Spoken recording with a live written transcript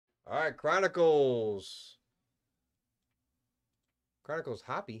All right, Chronicles. Chronicles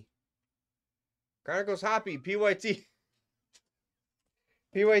Hoppy. Chronicles Hoppy, PYT.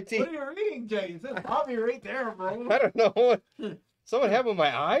 PYT. What are you reading, Jay? It says Hobby right there, bro. I don't know what. Someone have with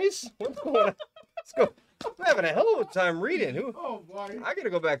my eyes? What's going on? Let's go. I'm having a hell of a time reading. Who? Oh, boy. I gotta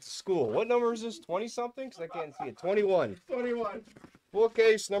go back to school. What number is this? 20 something? Because I can't see it. 21. 21. Full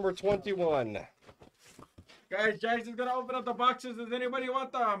case number 21. Guys, Jackson's gonna open up the boxes. Does anybody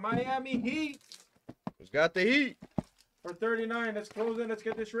want the Miami Heat? Who's got the heat? For 39. Let's close it. Let's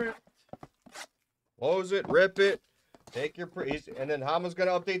get this ripped. Close it, rip it. Take your and then Hama's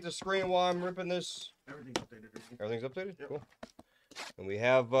gonna update the screen while I'm ripping this. Everything's updated. Everything's updated? Yep. Cool. And we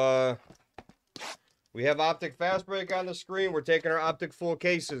have optic fast break on the screen. We're taking our optic full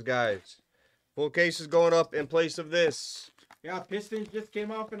cases, guys. Full cases going up in place of this. Yeah, Pistons just came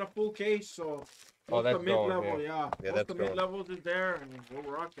off in a full case, so Oh, that's the mid-level, going, yeah. Yeah, Most that's the going. mid-levels is there, and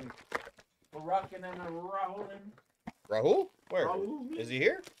we're rocking. We're rocking and rolling. Rahul? Where? Rahul. Is he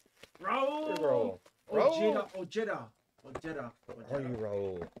here? Raul. Where's Rahul? Rahul? Ojeda. Are you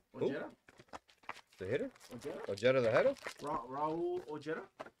Rahul? Who? Ojeda? The hitter? Ojeda? Ojeda the header? Raul Ojeda?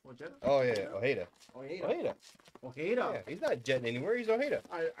 Ojeda? Oh, yeah. Ojeda. Ojeda. Ojeda. Yeah, he's not jetting anywhere. He's Ojeda.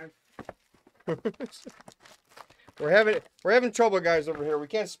 I We're having trouble, guys, over here. We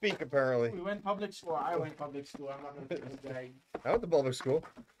can't speak, apparently. We went public school. I went public school. I'm not going to say this guy. I went to public school.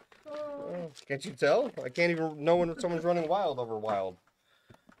 Can't you tell? I can't even know when someone's running wild over wild.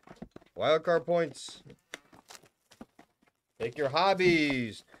 Wild card points. Take your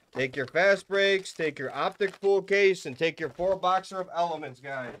hobbies. Take your fast breaks. Take your optic full case. And take your 4-boxer of elements,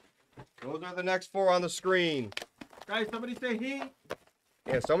 guys. Those are the next 4 on the screen. Guys, somebody say Heat.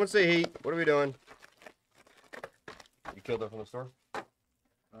 Yeah, someone say heat. What are we doing? You killed her from the store?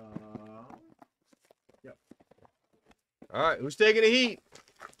 Yep. All right, who's taking the heat?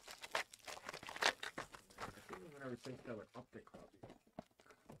 I think I'm going to replace that with optic copy.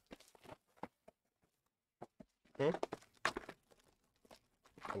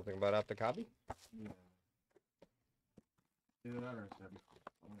 Something about optic copy? Yeah. Either that or 7.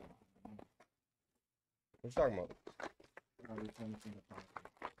 What are you talking about?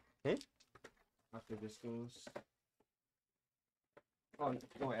 After this goes. Oh,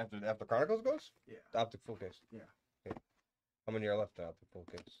 no, after Chronicles goes? Yeah. The optic full case. Yeah. Okay. How many are left in optic full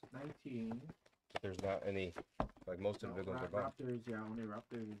case? 19. There's not any, like most of the big ones are gone. Raptors, yeah, only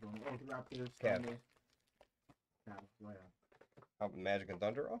Raptors is going. Oh, Raptors. Cavs. Cavs, oh, yeah. How, Magic and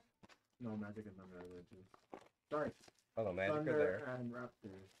Thunder off? No, Magic and Thunder are there too. Sorry. Oh, no, Magic Thunder are there. and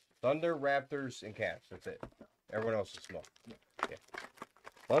Raptors. Thunder, Raptors, and Cavs. That's it. Everyone else is small. Yeah.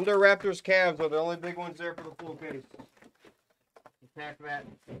 Thunder, Raptors, Cavs are the only big ones there for the full case. Attack that.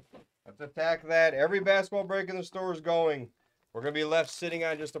 Let's attack that. Every basketball break in the store is going. We're going to be left sitting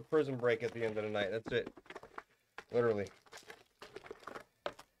on just a prison break at the end of the night. That's it. Literally.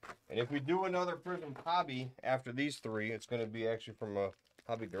 And if we do another Prism Hobby after these 3, it's going to be actually from a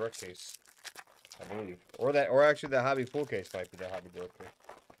Hobby Direct case, I believe. Or actually the Hobby Full case might be the Hobby Direct case.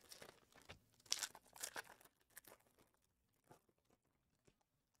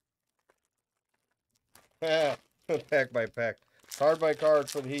 Pack by pack. Card by card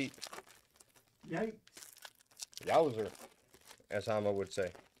for the Heat. Yikes. Yowzer, as Hama would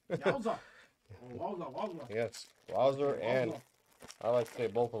say. Yowza. Wowza. Yes, Wowzer, and I like to say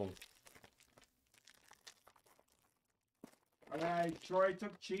both of them. Alright, Troy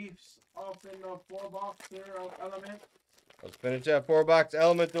took Chiefs off in the 4-box here of Element. Let's finish that 4-box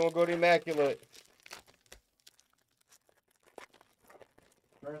element, then we'll go to Immaculate.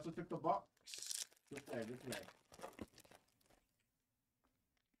 Troy also took the box. This way.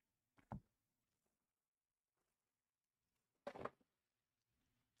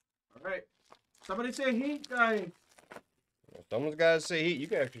 Alright. Somebody say Heat, guys. Someone's got to say Heat. You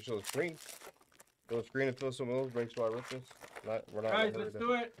can actually show the screen. Show the screen and fill some of those breaks while I rip this. We're not Guys, let's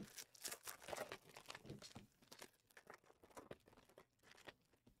do it.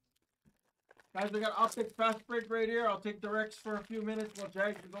 Guys, I got optic fast break right here. I'll take directs for a few minutes while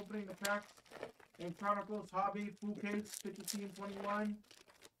Jags is opening the packs. In Chronicles Hobby, full case, 50-21.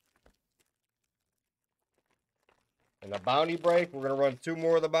 And the bounty break, we're going to run 2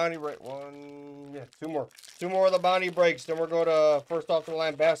 more of the bounty break. 2 more. 2 more of the bounty breaks. Then we're going to first off the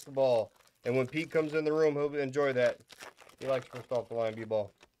line basketball. And when Pete comes in the room, he'll enjoy that. He likes first off the line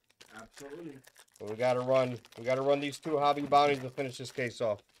b-ball. Absolutely. But we got to run these 2 hobby bounties to finish this case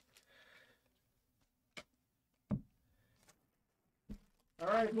off. All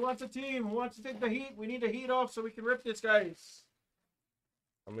right, who wants a team? Who wants to take the heat? We need the heat off so we can rip this, guys.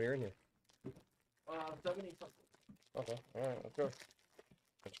 How many are in here? 70 something. Okay, all right, let's go.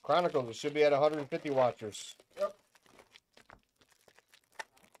 It's Chronicles. It should be at 150 watchers. Yep.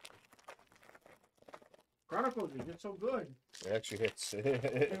 Chronicles is just so good. It actually hits.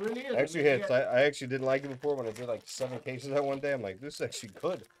 It really is. Actually hits. I actually didn't like it before when I did like 7 cases that one day. I'm like, this is actually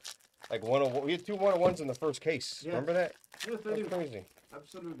good. Like we had 2 1-on-1s in the first case. Yes. Remember that? Yes, I That's do. crazy.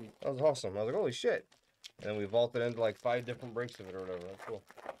 Absolutely. That was awesome. I was like, holy shit. And then we vaulted into like 5 different breaks of it or whatever. That's cool.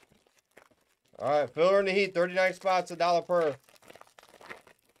 All right, filler in the heat. 39 spots, $1 per.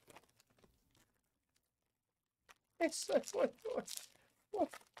 It's what?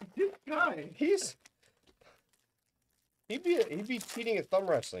 This guy. He'd be cheating at thumb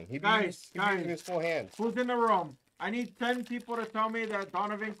wrestling. He'd be Guys. using his full hands. Who's in the room? I need 10 people to tell me that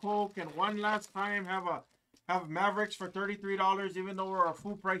Donovan Cole can one last time have Mavericks for $33, even though we're a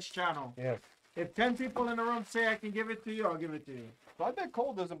full price channel. Yeah. If 10 people in the room say I can give it to you, I'll give it to you. So I bet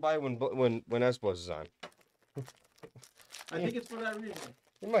Cole doesn't buy when Esposito is on. I think it's for that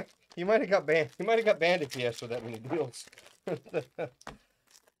reason. He might have got banned. He might have got banned if he asked for that many deals.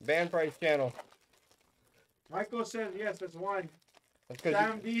 Ban price channel. Michael says yes, it's 1. That's 'cause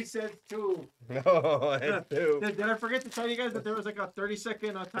Sam D says 2. No, it's 2. Did I forget to tell you guys that there was like a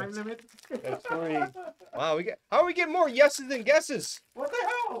 30-second time limit? That's 3. Wow, how are we getting more yeses than guesses? What the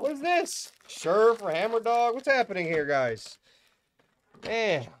hell? What is this? Sure for Hammer Dog. What's happening here, guys?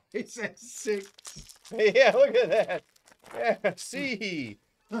 Man. He said 6. Yeah, look at that. Yeah, C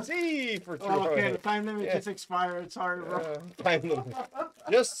for Troy. Oh, okay, the time limit Yeah. just expired. Sorry, bro. Time limit.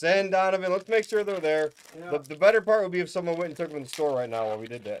 Just send Donovan. Let's make sure they're there. Yeah. The better part would be if someone went and took them in the store right now while we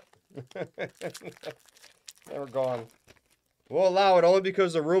did that. They were gone. We'll allow it only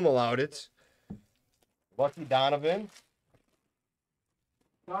because the room allowed it. Lucky Donovan.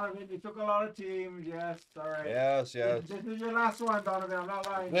 Donovan, you took a lot of teams. Yes, all right. Yes. This is your last one, Donovan. I'm not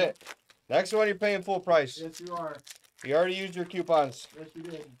lying. That's it. Next one, you're paying full price. Yes, you are. You already used your coupons. Yes, you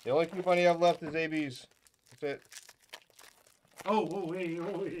did. The only coupon you have left is AB's. That's it. Oh, wait.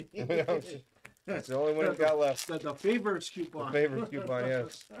 That's the only one you got left. The favorites coupon. The favorite coupon,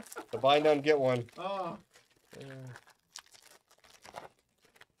 yes. The buy none, get one. Oh,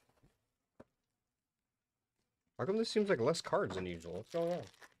 How come this seems like less cards than usual? What's going on?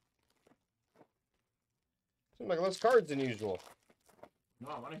 Seems like less cards than usual. no,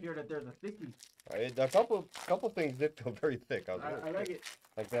 I want to hear that there's a thickie. A couple things did feel very thick. I like it.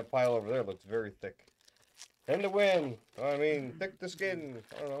 Like that pile over there looks very thick. 10 to win. I mean, thick to skin.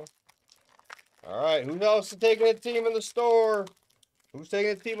 I don't know. All right, who else is taking a team in the store? Who's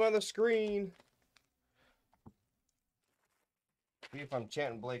taking a team on the screen? See if I'm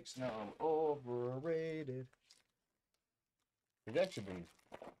chanting Blake's now. I'm overrated. He's actually been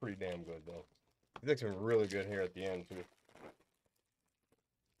pretty damn good, though. He's actually been really good here at the end, too.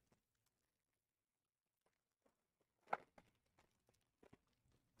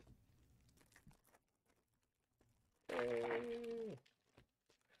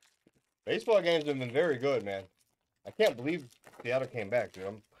 Baseball games have been very good, man. I can't believe Seattle came back,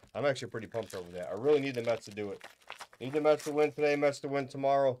 dude. I'm actually pretty pumped over that. I really need the Mets to do it. Need the Mets to win today, Mets to win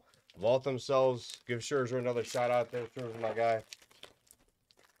tomorrow. Vault themselves. Give Scherzer another shot out there. Scherzer's my guy.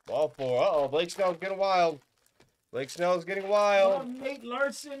 Ball 4. Uh-oh, Blake Snell's getting wild. Blake Snell's getting wild. Nate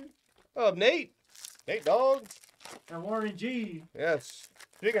Larson Oh, Nate. Nate Dog. and Warren G. Yes.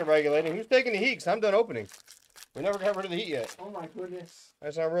 Speaking of regulating, who's taking the heat? 'Cause I'm done opening. We never got rid of the heat yet. Oh my goodness. I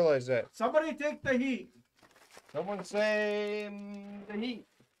just not realized that. Somebody take the heat. Someone say the heat.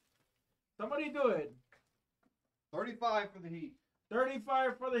 Somebody do it. 35 for the heat.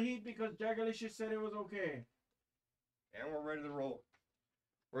 35 for the heat because Jagalicious said it was okay. And we're ready to roll.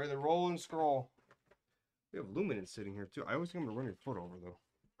 Ready to roll and scroll. We have luminance sitting here too. I always think I'm gonna run your foot over though.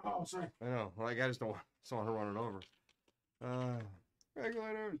 Oh, sorry. I know. Like I just don't want to run it over.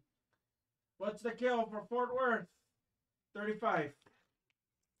 Regulators. What's the kill for Fort Worth? 35.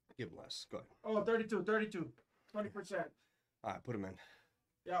 Give less. Go ahead. Oh, 32. 20%. All right, put him in.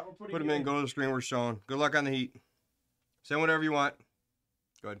 Yeah, we're putting Put him in. Go to the screen we're showing. Good luck on the heat. Send whatever you want.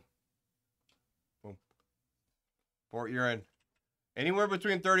 Good. Boom. Fort, you're in. Anywhere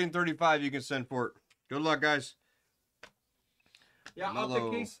between 30 and 35, you can send Fort. Good luck, guys. Yeah,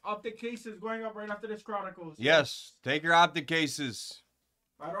 Mellow. optic case is going up right after this Chronicles. Yes. Take your optic cases.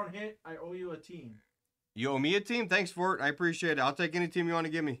 If I don't hit, I owe you a team. You owe me a team? Thanks, Fort. I appreciate it. I'll take any team you want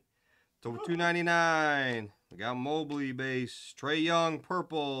to give me. To $2.99. We got Mobley base. Trey Young,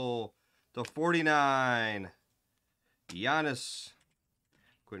 purple. To $49. Giannis.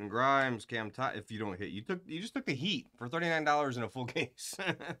 Quentin Grimes. Cam Todd. If you don't hit, you just took the heat for $39 in a full case.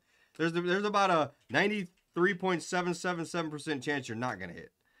 there's about a 93.777% chance you're not gonna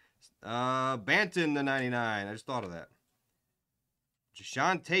hit. Banton to 99. I just thought of that.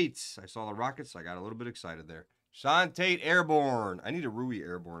 Sean Tate's. I saw the Rockets. I got a little bit excited there. Sean Tate Airborne. I need a Rui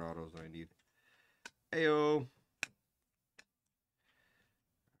Airborne autos that I need. Heyo.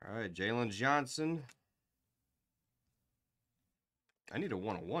 All right, Jalen Johnson. I need a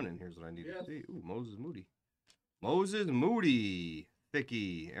 101 in here is what I need to see. Ooh, Moses Moody. Moses Moody.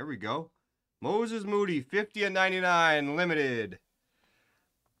 Thicky. There we go. Moses Moody, 50 and 99, limited.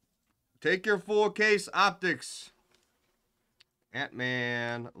 Take your full case optics.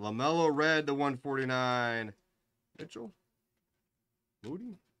 Ant-Man. LaMelo Red, the 149. Mitchell.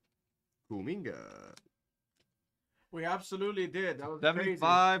 Moody. Kuminga. We absolutely did. That was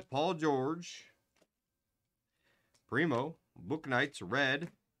 75, crazy. Paul George. Primo. Book Knights,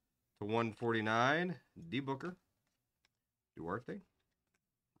 red to 149. D Booker. Duarte.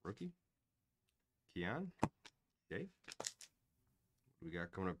 Rookie. Keon. Okay. We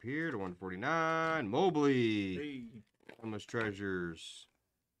got coming up here to 149. Mobley. Hey. Thomas Treasures.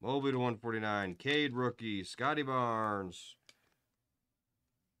 Mobley to 149. Cade rookie. Scotty Barnes.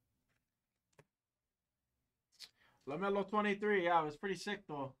 LaMelo 23. Yeah, it was pretty sick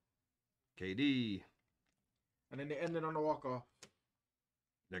though. KD. And then they ended on the walk-off.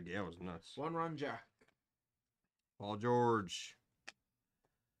 That was nuts. One run jack. Paul George.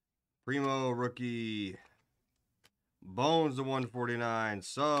 Primo rookie. Bones to 149.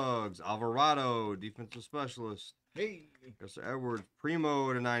 Suggs. Alvarado. Defensive specialist. Hey. Gus Edwards.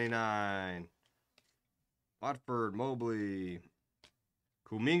 Primo to 99. Watford. Mobley.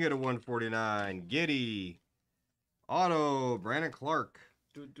 Kuminga to 149. Giddy. Auto. Brandon Clark.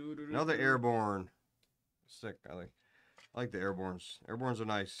 Another airborne. Sick. I like the airbornes. Airbornes are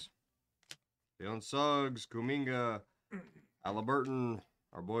nice. Jalen Suggs, Kuminga, Halliburton,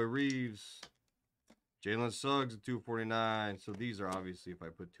 our boy Reeves, Jalen Suggs at 249. So these are obviously, if I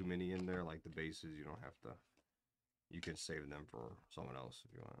put too many in there, like the bases, you don't have to. You can save them for someone else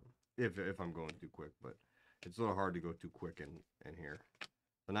if you want. If I'm going too quick, but it's a little hard to go too quick in here.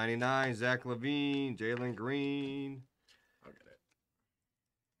 The 99, Zach LaVine, Jalen Green. I'll get it.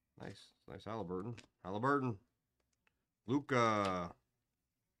 Nice Halliburton. Luka.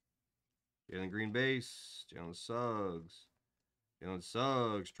 Jalen Green base. Jalen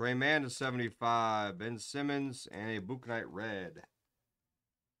Suggs. Trey Mann to 75. Ben Simmons and a Book Knight red.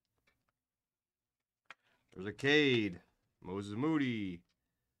 There's a Cade. Moses Moody.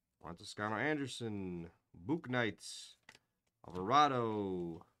 Juan Toscano Anderson. Book Knights.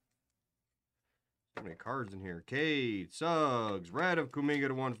 Alvarado. So many cards in here. Cade, Suggs, red of Kuminga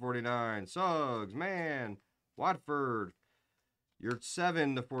to 149. Suggs, man. Watford. You're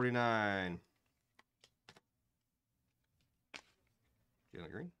 7 to 49.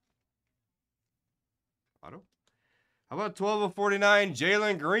 Jalen Green. Auto. How about 12 of 49?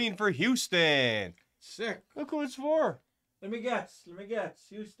 Jalen Green for Houston. Sick. Look who it's for. Let me guess.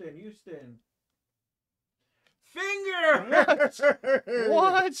 Houston. Finger.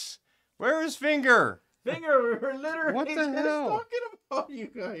 What? Where is Finger? Finger, we're literally What the just hell? talking about you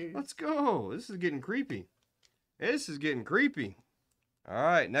guys. Let's go. This is getting creepy. All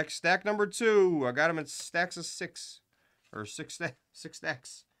right, next stack number 2. I got them in stacks of 6. Or 6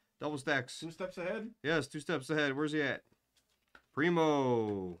 stacks. Double stacks. 2 steps ahead? Yes, 2 steps ahead. Where's he at?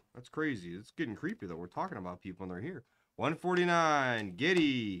 Primo. That's crazy. It's getting creepy, though. We're talking about people and they're here. 149.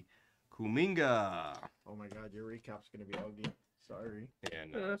 Giddy. Kuminga. Oh my god, your recap's going to be ugly. Sorry. Yeah,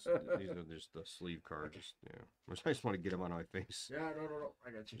 no. These are just the sleeve cards. Yeah. I just want to get them on my face. Yeah, no.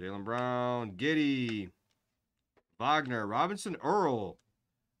 I got you. Jaylen Brown. Giddy. Wagner. Robinson Earl.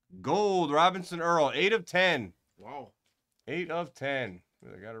 Gold. Robinson Earl. 8 of 10. Wow. 8 of 10.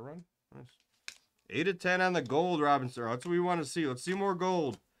 They got to run. Nice. 8 of 10 on the gold, Robinson Earl. That's what we want to see. Let's see more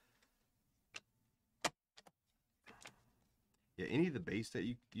gold. Yeah, any of the base that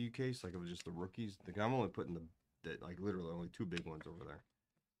you case, like it was just the rookies. I'm only putting the like literally only 2 big ones over there.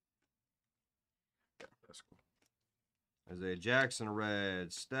 Yeah, that's cool. Isaiah Jackson,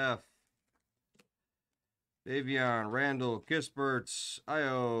 red. Steph. Davion, Randall, Kisperts,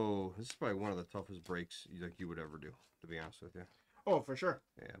 Io. This is probably one of the toughest breaks you would ever do, to be honest with you. Oh, for sure.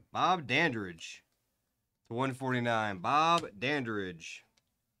 Yeah, Bob Dandridge to 149. Bob Dandridge.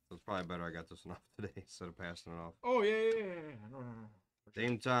 So it's probably better I got this one off today instead of passing it off. Oh, yeah. No.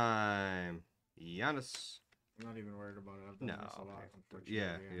 Same time. Giannis. I'm not even worried about it. I've done this a lot, unfortunately.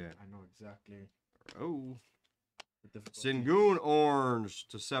 Yeah. I know exactly. Oh. The difficulty. Sengun Orange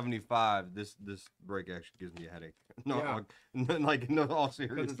to 75. This break actually gives me a headache. No, Yeah. like no, all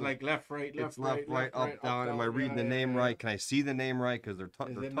seriousness. Because it's like left, right, It's left, right, up, down. Am I reading the name right? Can I see the name right? Because they're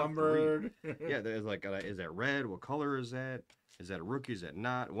tough. Is They're it tough numbered? to read. Yeah, there's like, is that red? What color is that? Is that a rookie? Is that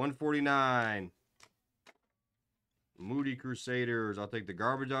not? 149. Moody Crusaders. I'll take the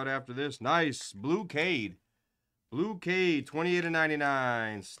garbage out after this. Nice. Blue Cade. Blue Cade,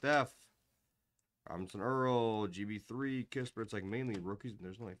 28/99. Steph. Robinson Earl, GB3, Kisper. It's like mainly rookies.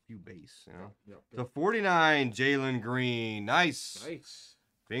 There's only a few base, you know. Yep. To 49, Jalen Green. Nice. Nice.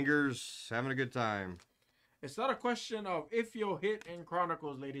 Fingers having a good time. It's not a question of if you'll hit in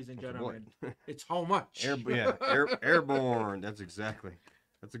Chronicles, ladies and gentlemen. It's how much. Airborne. That's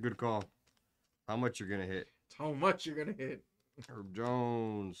a good call. How much you're gonna hit? It's how much you're gonna hit. Herb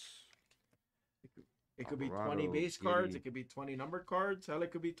Jones. It could be Colorado, 20 base Giddy. cards. It could be 20 numbered cards. Hell,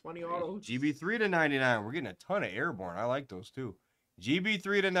 it could be 20 autos. GB3/99. We're getting a ton of airborne. I like those too.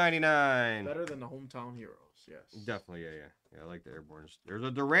 GB3/99. Better than the hometown heroes. Yes. Definitely, yeah. I like the airborne. There's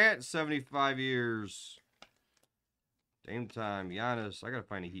a Durant, 75 years. Same time, Giannis. I gotta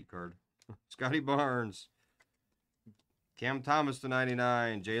find a Heat card. Scotty Barnes. Cam Thomas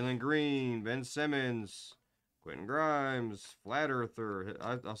 /99. Jalen Green. Ben Simmons. Quentin Grimes. Flat Earther.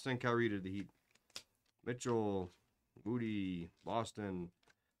 I'll send Kyrie to the Heat. Mitchell. Moody. Boston.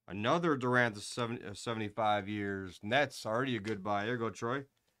 Another Durant to 75 years. Nets. Already a good buy. There you go, Troy.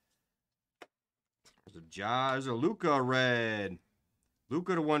 There's a Luka red.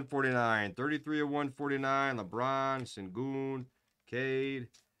 Luka to 149. 33/149. LeBron. Sengun. Cade.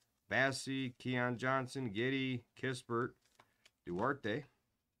 Bassie. Keon Johnson. Giddy. Kispert. Duarte.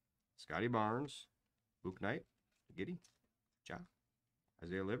 Scotty Barnes. Luke Knight. Giddy. Ja.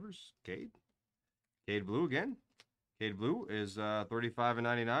 Isaiah Livers. Cade. Cade Blue again. Cade Blue is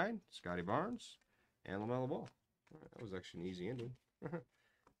 35/99. Scotty Barnes. And LaMelo Ball. That was actually an easy ending.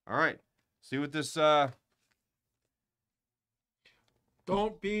 All right. See what this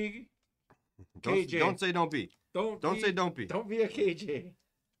Don't be KJ. Don't say don't be. Don't say don't be. Don't be a KJ.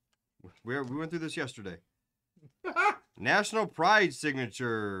 We went through this yesterday. National Pride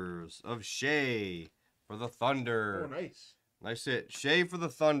signatures of Shea for the Thunder. Oh, nice. Nice hit. Shea for the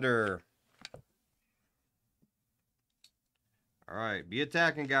Thunder. All right. Be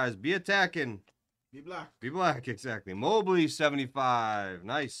attacking, guys. Be attacking. Be black. Be black, exactly. Mobley, 75.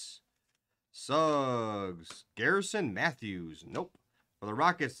 Nice. Suggs. Garrison Matthews. Nope. For the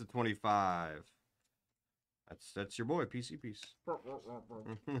Rockets to 25. That's your boy, PC Piece. Who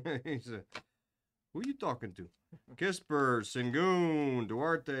are you talking to? Kispert, Sengun,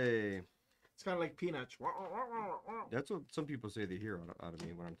 Duarte. It's kind of like peanuts. That's what some people say they hear out of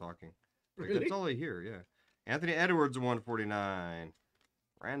me when I'm talking. Like, Really? That's all they hear, yeah. Anthony Edwards, 149.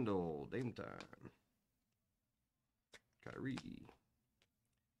 Randall, Dame Time. Kyrie.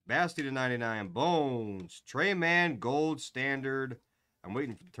 Basti to 99. Bones. Trey Man, Gold Standard. I'm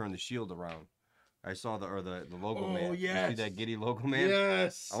waiting to turn the shield around. I saw the logo man. Oh, yes. You see that giddy logo man?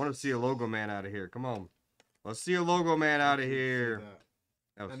 Yes. I want to see a logo man out of here. Come on. Let's see a logo man out of here.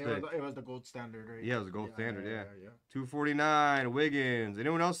 That was And sick. it was the gold standard, right? Yeah, it was the gold standard, yeah. 249. 249, Wiggins.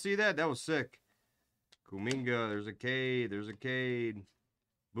 Anyone else see that? That was sick. Kuminga, there's a Cade.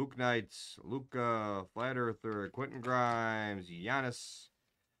 Book Knights, Luka, Flat Earther, Quentin Grimes, Giannis,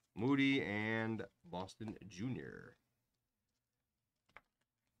 Moody, and Boston Jr.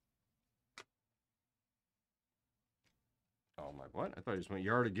 Oh, I'm like, what? I thought he just went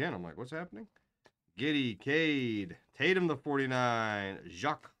yard again. I'm like, what's happening? Giddy, Cade, Tatum to 49,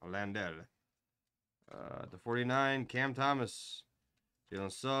 Jacques Landel. To 49, Cam Thomas,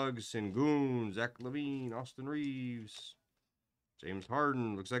 Jalen Suggs, Sengun, Zach LaVine, Austin Reeves, James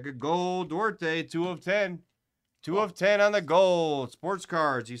Harden. Looks like a gold. Duarte, 2 of 10. 2 of 10 on the gold. Sports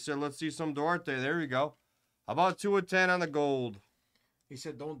cards. He said, let's see some Duarte. There we go. How about 2 of 10 on the gold? He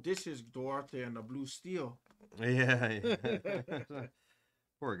said, don't diss his Duarte and the blue steel. Yeah.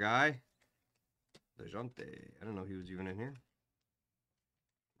 Poor guy. DeJounte. I don't know he was even in here.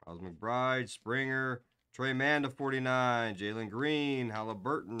 Miles McBride, Springer, Trey Mann to 49, Jalen Green,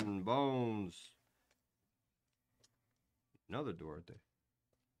 Halliburton, Bones. Another Duarte.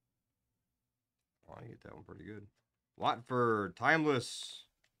 Oh, I get that one pretty good. Watford, Timeless.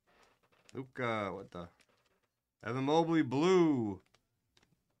 Luka, what the? Evan Mobley, Blue.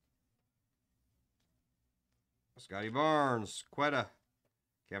 Scotty Barnes, Quetta,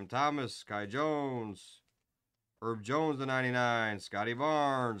 Cam Thomas, Kai Jones, Herb Jones to 99, Scotty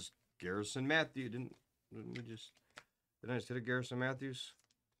Barnes, Garrison Matthews. Didn't I just hit a Garrison Matthews?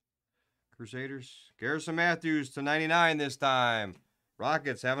 Crusaders. Garrison Matthews to 99 this time.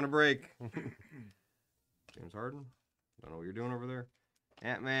 Rockets having a break. James Harden. Don't know what you're doing over there.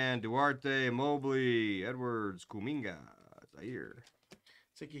 Ant-Man, Duarte, Mobley, Edwards, Kuminga, Zaire.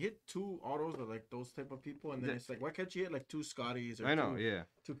 It's like you hit 2 autos of like those type of people, and then it's like, why can't you hit like 2 Scotties or I know, yeah.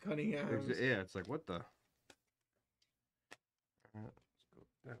 2 Cunninghams? Yeah, it's like, what the? Let's go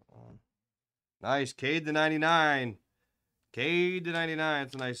that one. Nice. Cade to 99. Cade to 99.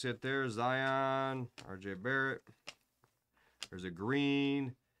 It's a nice hit there. Zion. RJ Barrett. There's a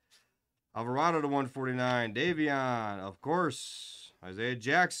green. Alvarado to 149. Davion, of course. Isaiah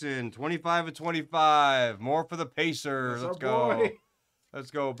Jackson, 25 of 25. More for the Pacers. That's Let's our go. boy.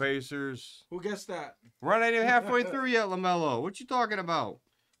 Let's go, Pacers. Who guessed that? We're not even halfway through yet, LaMelo. What you talking about?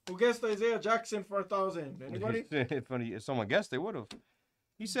 Who guessed Isaiah Jackson for 1,000? Anybody? Funny. If someone guessed, they would have.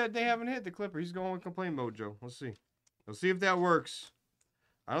 He said they haven't hit the Clipper. He's going with complain mojo. Let's see. Let's see if that works.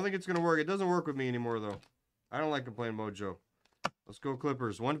 I don't think it's going to work. It doesn't work with me anymore, though. I don't like complain mojo. Let's go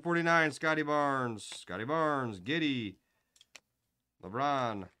Clippers. 149, Scotty Barnes. Scotty Barnes. Giddy.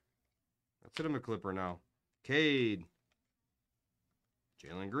 LeBron. Let's hit him a Clipper now. Cade.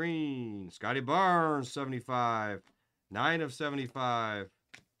 Jalen Green. Scotty Barnes, 75. 9 of 75.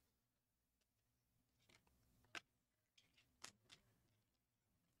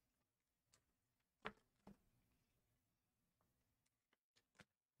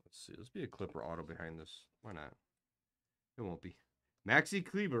 Let's see. Let's be a Clipper auto behind this. Why not? It won't be. Maxi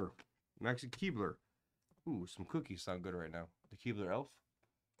Kleber. Maxi Keebler. Ooh, some cookies sound good right now. The Keebler Elf.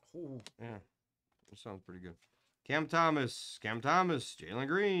 Ooh. Yeah. That sounds pretty good. Cam Thomas. Cam Thomas. Jalen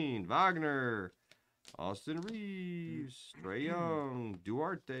Green. Wagner. Austin Reeves. Trae Young.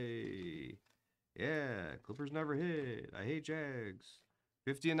 Duarte. Yeah. Clippers never hit. I hate Jags.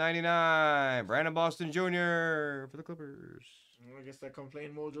 50 and 99. Brandon Boston Jr. for the Clippers. I guess that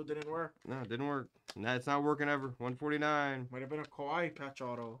complain mojo didn't work. No, it didn't work. No, it's not working ever. 149. Might have been a Kawhi patch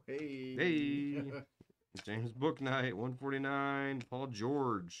auto. Hey. Hey. James Booknight, 149. Paul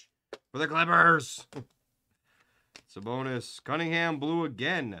George for the Clippers. Sabonis. Cunningham blue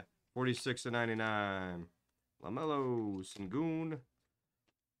again. 46 to 99. LaMelo. Sengun.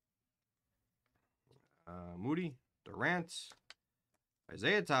 Moody. Durant.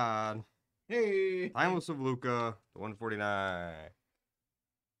 Isaiah Todd. Hey. Timeless of Luca. 149.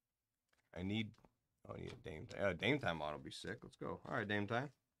 I need a Dame Time. Dame Time auto will be sick. Let's go. All right, Dame Time.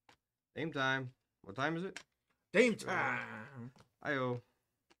 Dame Time. What time is it? Dame time. Io.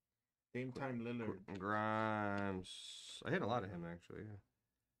 Dame time Lillard. Grimes. I hit a lot of him, actually. Yeah.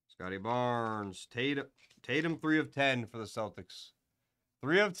 Scotty Barnes. Tatum 3 of 10 for the Celtics.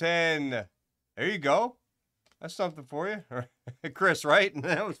 3 of 10. There you go. That's something for you. Chris, right?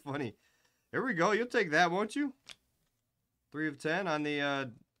 That was funny. Here we go. You'll take that, won't you? 3 of 10 on the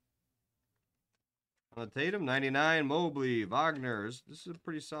Tatum. 99, Mobley, Wagner. This is a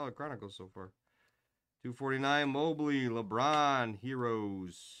pretty solid Chronicles so far. 249, Mobley, LeBron,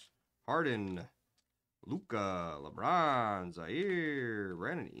 Heroes, Harden, Luca, LeBron, Zaire,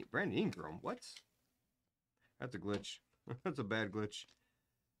 Brandon Ingram. What? That's a glitch. That's a bad glitch.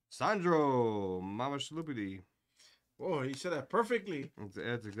 Sandro, Mama Shalupidi. Oh, he said that perfectly.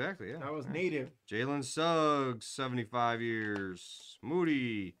 That's exactly, yeah. That was native. Jalen Suggs, 75 years.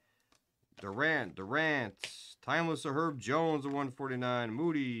 Moody. Durant. Timeless of Herb Jones, to 149.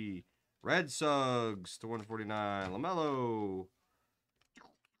 Moody. Red Suggs, to 149. LaMelo.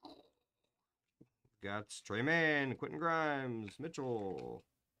 Got Trey Mann, Quentin Grimes, Mitchell.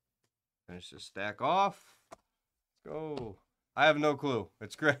 Finish this stack off. Let's go. I have no clue.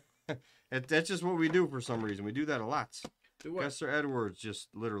 It's great. That's just what we do for some reason. We do that a lot. Do what? Kessler Edwards just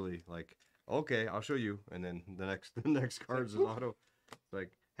literally like, okay, I'll show you, and then the next cards is auto. Like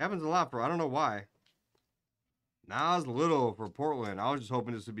happens a lot for I don't know why. Nas Little for Portland. I was just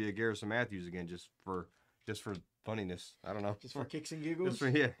hoping this would be a Garrison Matthews again, just for funniness. I don't know. Just for kicks and giggles. Just for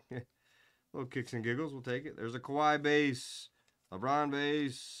yeah. Little kicks and giggles. We'll take it. There's a Kawhi base, LeBron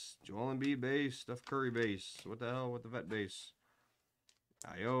base, Joel Embiid base, Steph Curry base. What the hell with the vet base?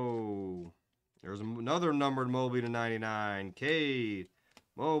 Io. There's another numbered Mobley to 99. Cade,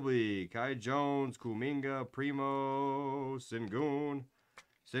 Mobley, Kai Jones, Kuminga, Primo, Sengun.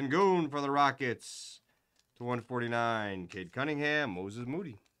 Sengun for the Rockets to 149. Cade Cunningham, Moses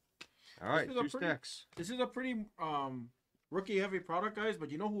Moody. All right, 2 stacks. This is a pretty rookie heavy product, guys. But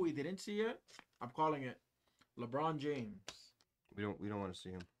you know who we didn't see yet? I'm calling it LeBron James. We don't want to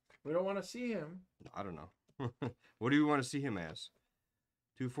see him. We don't want to see him. I don't know. What do you want to see him as?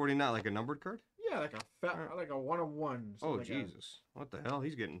 249, like a numbered card? Yeah, like a 1 of 1. Oh like Jesus! What the hell?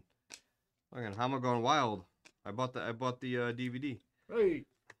 He's getting. Look at Hama Gone Wild. I bought the DVD. Hey.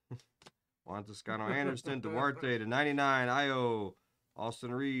 Juan Toscano Anderson, Duarte to 99. Io,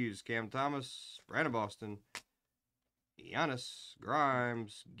 Austin Reeves, Cam Thomas, Brandon Boston, Giannis,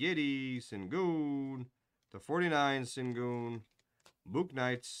 Grimes, Giddy, Sengun to 49. Sengun, Book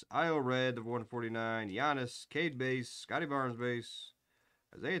Knights, Io Red to 149. Giannis, Cade base, Scotty Barnes base.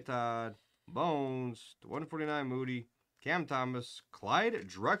 Isaiah Todd, Bones, to 149 Moody, Cam Thomas, Clyde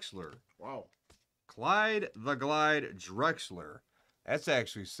Drexler. Wow. Clyde the Glide Drexler. That's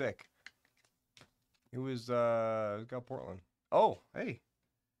actually sick. He was got Portland. Oh, hey.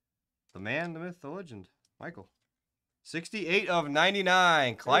 The man, the myth, the legend. Michael. 68 of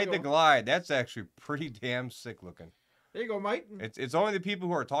 99. Clyde the Glide. That's actually pretty damn sick looking. There you go, Mike. It's only the people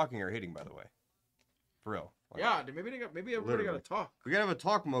who are talking are hitting, by the way. For real. Like, yeah, maybe everybody got to talk. We gotta have a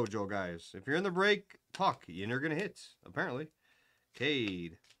talk mojo, guys. If you're in the break, talk. You're gonna hit, apparently.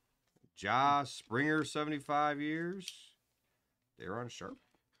 Cade. Ja Springer, 75 years. They were on Sharp.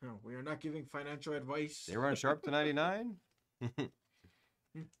 No, we are not giving financial advice. They were on Sharp to 99. There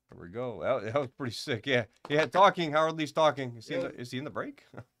we go. That was pretty sick. Yeah. Yeah, talking. Howardly's talking. Is he in the break?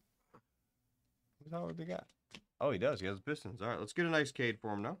 Who's Howardly got? Oh, he does. He has Pistons. All right, let's get a nice Cade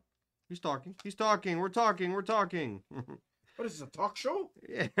for him now. He's talking. He's talking. We're talking. We're talking. What is this, a talk show?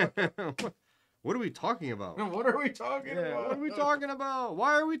 Yeah. What are we talking about? What are we talking about? What are we talking about?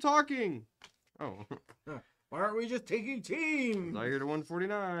 Why are we talking? Oh. Why aren't we just taking teams? Now you're to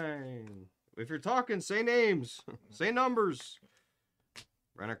 149. If you're talking, say names. Say numbers.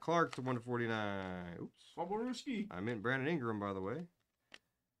 Brandon Clark to 149. Oops. Boboruski. I meant Brandon Ingram, by the way.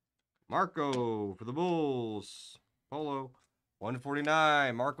 Marco for the Bulls. Polo.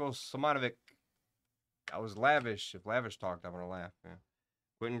 149. Marco Samanovic. That was Lavish. If Lavish talked, I'm going to laugh. Yeah.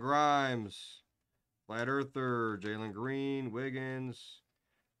 Quentin Grimes. Flat Earther. Jalen Green. Wiggins.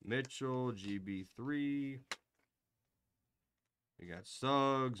 Mitchell. GB3. We got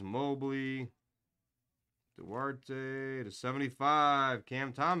Suggs. Mobley. Duarte to 75.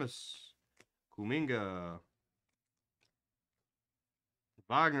 Cam Thomas. Kuminga.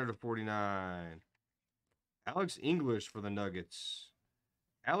 Wagner to 49. Alex English for the Nuggets.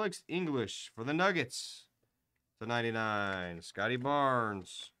 Alex English for the Nuggets to 99. Scotty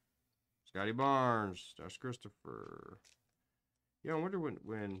Barnes. Scotty Barnes. Josh Christopher. Yeah, I wonder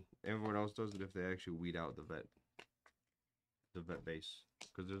when everyone else does it if they actually weed out the vet base,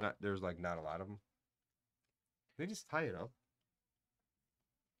 because there's like not a lot of them. They just tie it up.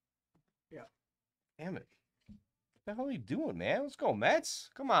 Yeah. Damn it. What the hell are you doing, man? Let's go, Mets.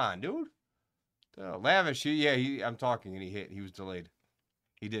 Come on, dude. Lavish, I'm talking, and he hit. He was delayed.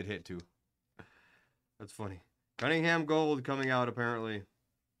 He did hit, too. That's funny. Cunningham Gold coming out, apparently.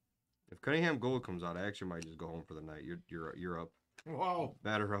 If Cunningham Gold comes out, I actually might just go home for the night. You're up. Wow.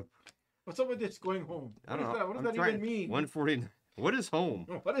 Batter up. What's up with this going home? I don't know. What does that even mean? 149. What is home?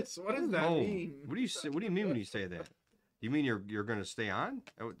 What does that home? mean? What do you mean when you say that? You mean you're gonna stay on?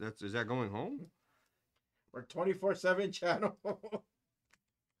 Is that going home? We're 24/7 channel.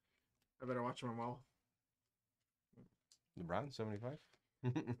 I better watch my mouth. LeBron 75.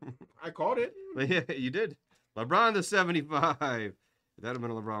 I called it. Yeah, you did. LeBron to 75. If that'd have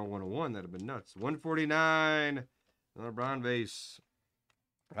been a LeBron 101. That'd have been nuts. 149. LeBron base.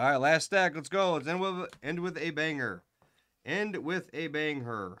 All right, last stack. Let's go. Let's end with a banger. End with a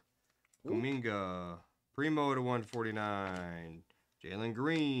banger. Kuminga. Primo to 149. Jalen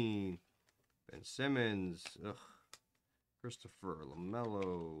Green. Ben Simmons. Ugh. Christopher.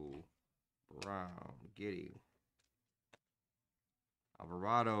 LaMelo. Brown. Giddey.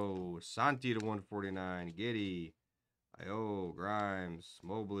 Alvarado. Santi to 149. Giddey. Io. Grimes.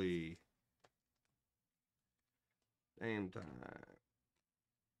 Mobley. Same time.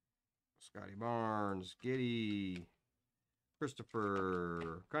 Scotty Barnes. Giddey.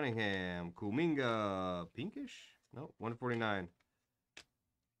 Christopher. Cunningham. Kuminga. Pinkish? No, 149.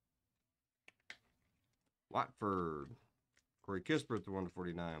 Watford. Corey Kispert to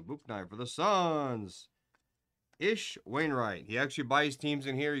 149. Bouknight for the Suns. Ish Wainwright. He actually buys teams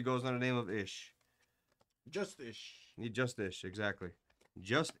in here. He goes under the name of Ish. Just Ish. Just Ish, exactly.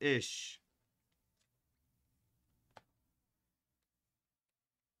 Just Ish.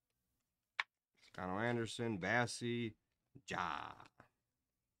 Connor Anderson. Bassie. Ja.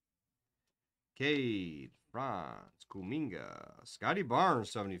 Cade. Franz. Kuminga. Scotty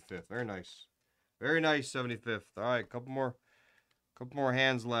Barnes, 75th. Very nice. Very nice, 75th. All right, couple more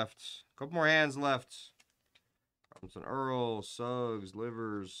hands left. Couple more hands left. Robinson Earl, Suggs,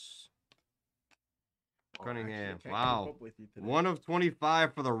 Livers, Cunningham. Wow. 1 of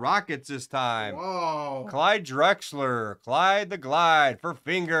 25 for the Rockets this time. Wow. Clyde Drexler. Clyde the Glide for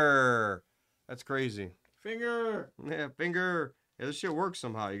Finger. That's crazy. Finger. Yeah, Finger. Yeah, this shit works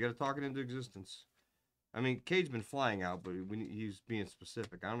somehow. You got to talk it into existence. I mean, Cade's been flying out, but he's being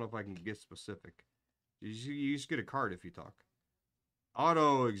specific. I don't know if I can get specific. You just get a card if you talk.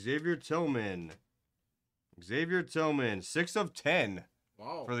 Auto, Xavier Tillman. Xavier Tillman, 6 of 10.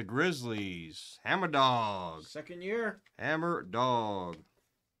 Wow. For the Grizzlies. Hammer Dog. Second year. Hammer Dog.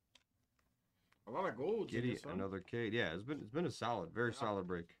 A lot of gold. Giddey, another Cade. Yeah, it's been a solid, very solid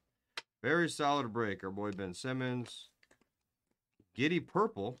break. Very solid break. Our boy Ben Simmons. Giddy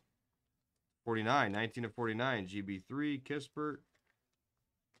Purple. 49. 19 of 49. GB3. Kispert.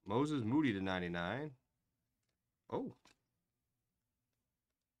 Moses Moody to 99. Oh.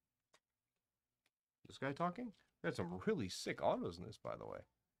 This guy talking? We had some really sick autos in this, by the way.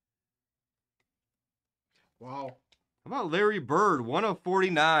 Wow. How about Larry Bird? 1 of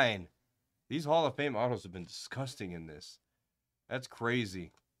 49. These Hall of Fame autos have been disgusting in this. That's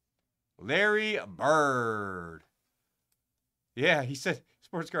crazy. Larry Bird. Yeah, he said,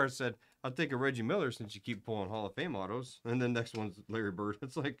 Sports Card said, I'll take a Reggie Miller since you keep pulling Hall of Fame autos. And then next one's Larry Bird.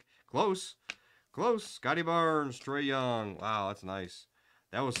 It's like, close. Close. Scotty Barnes, Trey Young. Wow, that's nice.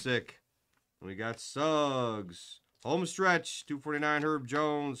 That was sick. We got Suggs. Home stretch. 249 Herb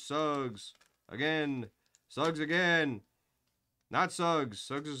Jones. Suggs. Again. Suggs again. Not Suggs.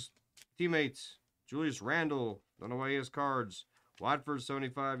 Suggs' teammates. Julius Randle. Don't know why he has cards. Watford,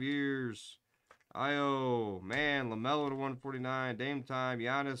 75 years. Io. Man. LaMelo to 149. Dame time.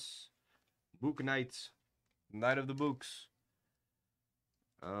 Giannis. Book Knights. Night of the Books.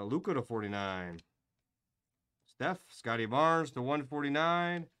 Luka to 49. Steph. Scotty Barnes to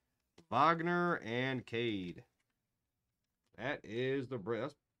 149. Wagner and Cade. That is the break.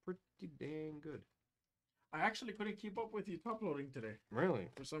 That's pretty dang good. I actually couldn't keep up with you top loading today. Really?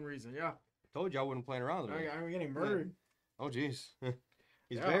 For some reason, yeah. Told you I wouldn't play around with it. I'm getting murdered. Oh, jeez.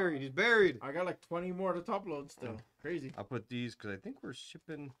 He's Yeah. buried. He's buried. I got like 20 more to top load still. Crazy. I'll put these because I think we're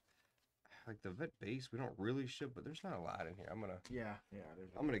shipping like the vet base. We don't really ship, but there's not a lot in here. I'm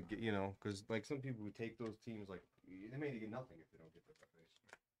gonna get, you know, because like some people who take those teams, like they may get nothing if they don't get the vet base.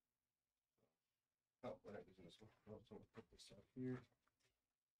 Oh, we're not using this one. Oh, so we'll put this up here.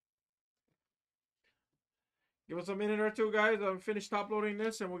 Give us a minute or two, guys. I'll finish top loading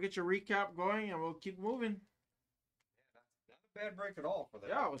this and we'll get your recap going and we'll keep moving. Not a bad break at all for that.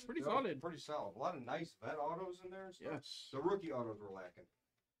 Yeah, it was pretty solid. Pretty solid. A lot of nice vet autos in there. So Yes. the rookie autos were lacking.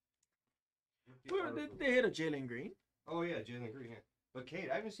 Well, they hit a Jalen Green. Oh yeah, Jalen Green. Yeah. But Cade,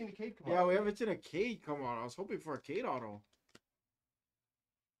 I haven't seen a Cade come Yeah, out. we haven't seen a Cade come on. I was hoping for a Cade auto.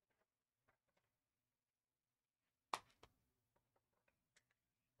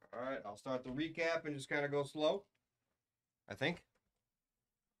 All right, I'll start the recap and just kind of go slow. I think.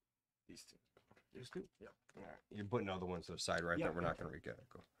 These two. These two? Yeah. All right. You're putting other ones to the side right Yeah, there. We're not okay. going to recap.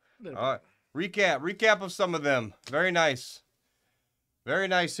 Cool. Little All right. Recap of some of them. Very nice. Very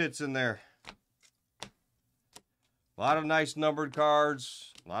nice hits in there. A lot of nice numbered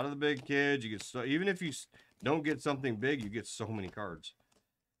cards. A lot of the big kids. You get so, even if you don't get something big, you get so many cards.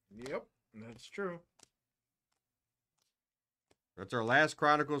 Yep, that's true. That's our last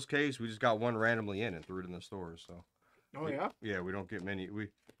Chronicles case. We just got one randomly in and threw it in the stores. So. Oh yeah. Yeah, we don't get many. We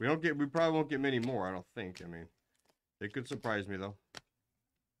probably won't get many more. I don't think. I mean, it could surprise me though.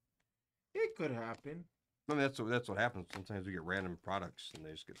 It could happen. I mean, that's what happens. Sometimes we get random products and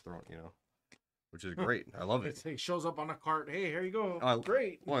they just get thrown. You know, which is great. I love it. It shows up on a cart. Hey, here you go. Oh,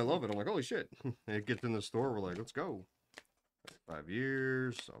 Great. Well, I love it. I'm like, holy shit. And it gets in the store. We're like, let's go. 5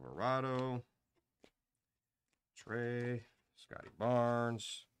 years. Alvarado. Trey. Scotty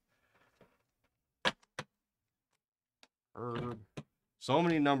Barnes. Herb. So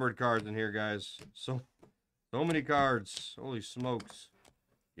many numbered cards in here, guys. So many cards. Holy smokes.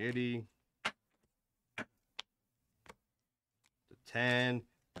 Giddy. The 10.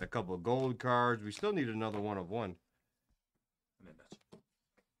 A couple of gold cards. We still need another one of one.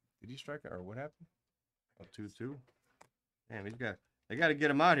 Did he strike it or what happened? Oh, 2-2. Damn, they got to get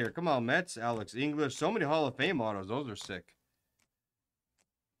him out here. Come on, Mets. Alex English. So many Hall of Fame autos. Those are sick.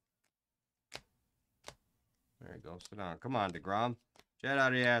 There you go. Sit down. Come on, DeGrom. Jet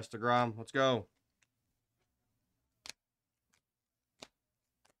out of your ass, DeGrom. Let's go.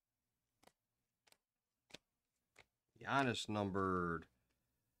 Giannis numbered.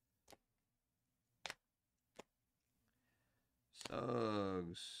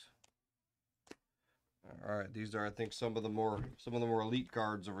 Suggs. All right, these are, I think, some of the more elite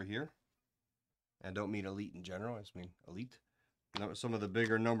cards over here. I don't mean elite in general. I just mean elite. Some of the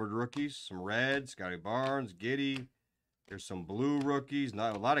bigger numbered rookies. Some red. Scotty Barnes, Giddy. There's some blue rookies.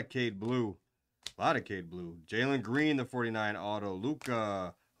 Not a lot of Cade blue. A lot of Cade blue. Jalen Green, the 49 auto.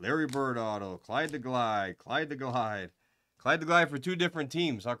 Luka. Larry Bird auto. Clyde the Glide. Clyde the Glide. Clyde the Glide for 2 different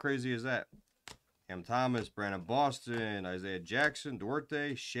teams. How crazy is that? Cam Thomas, Brandon Boston, Isaiah Jackson,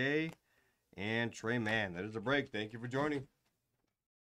 Duarte, Shea, and Trey Mann. That is a break. Thank you for joining.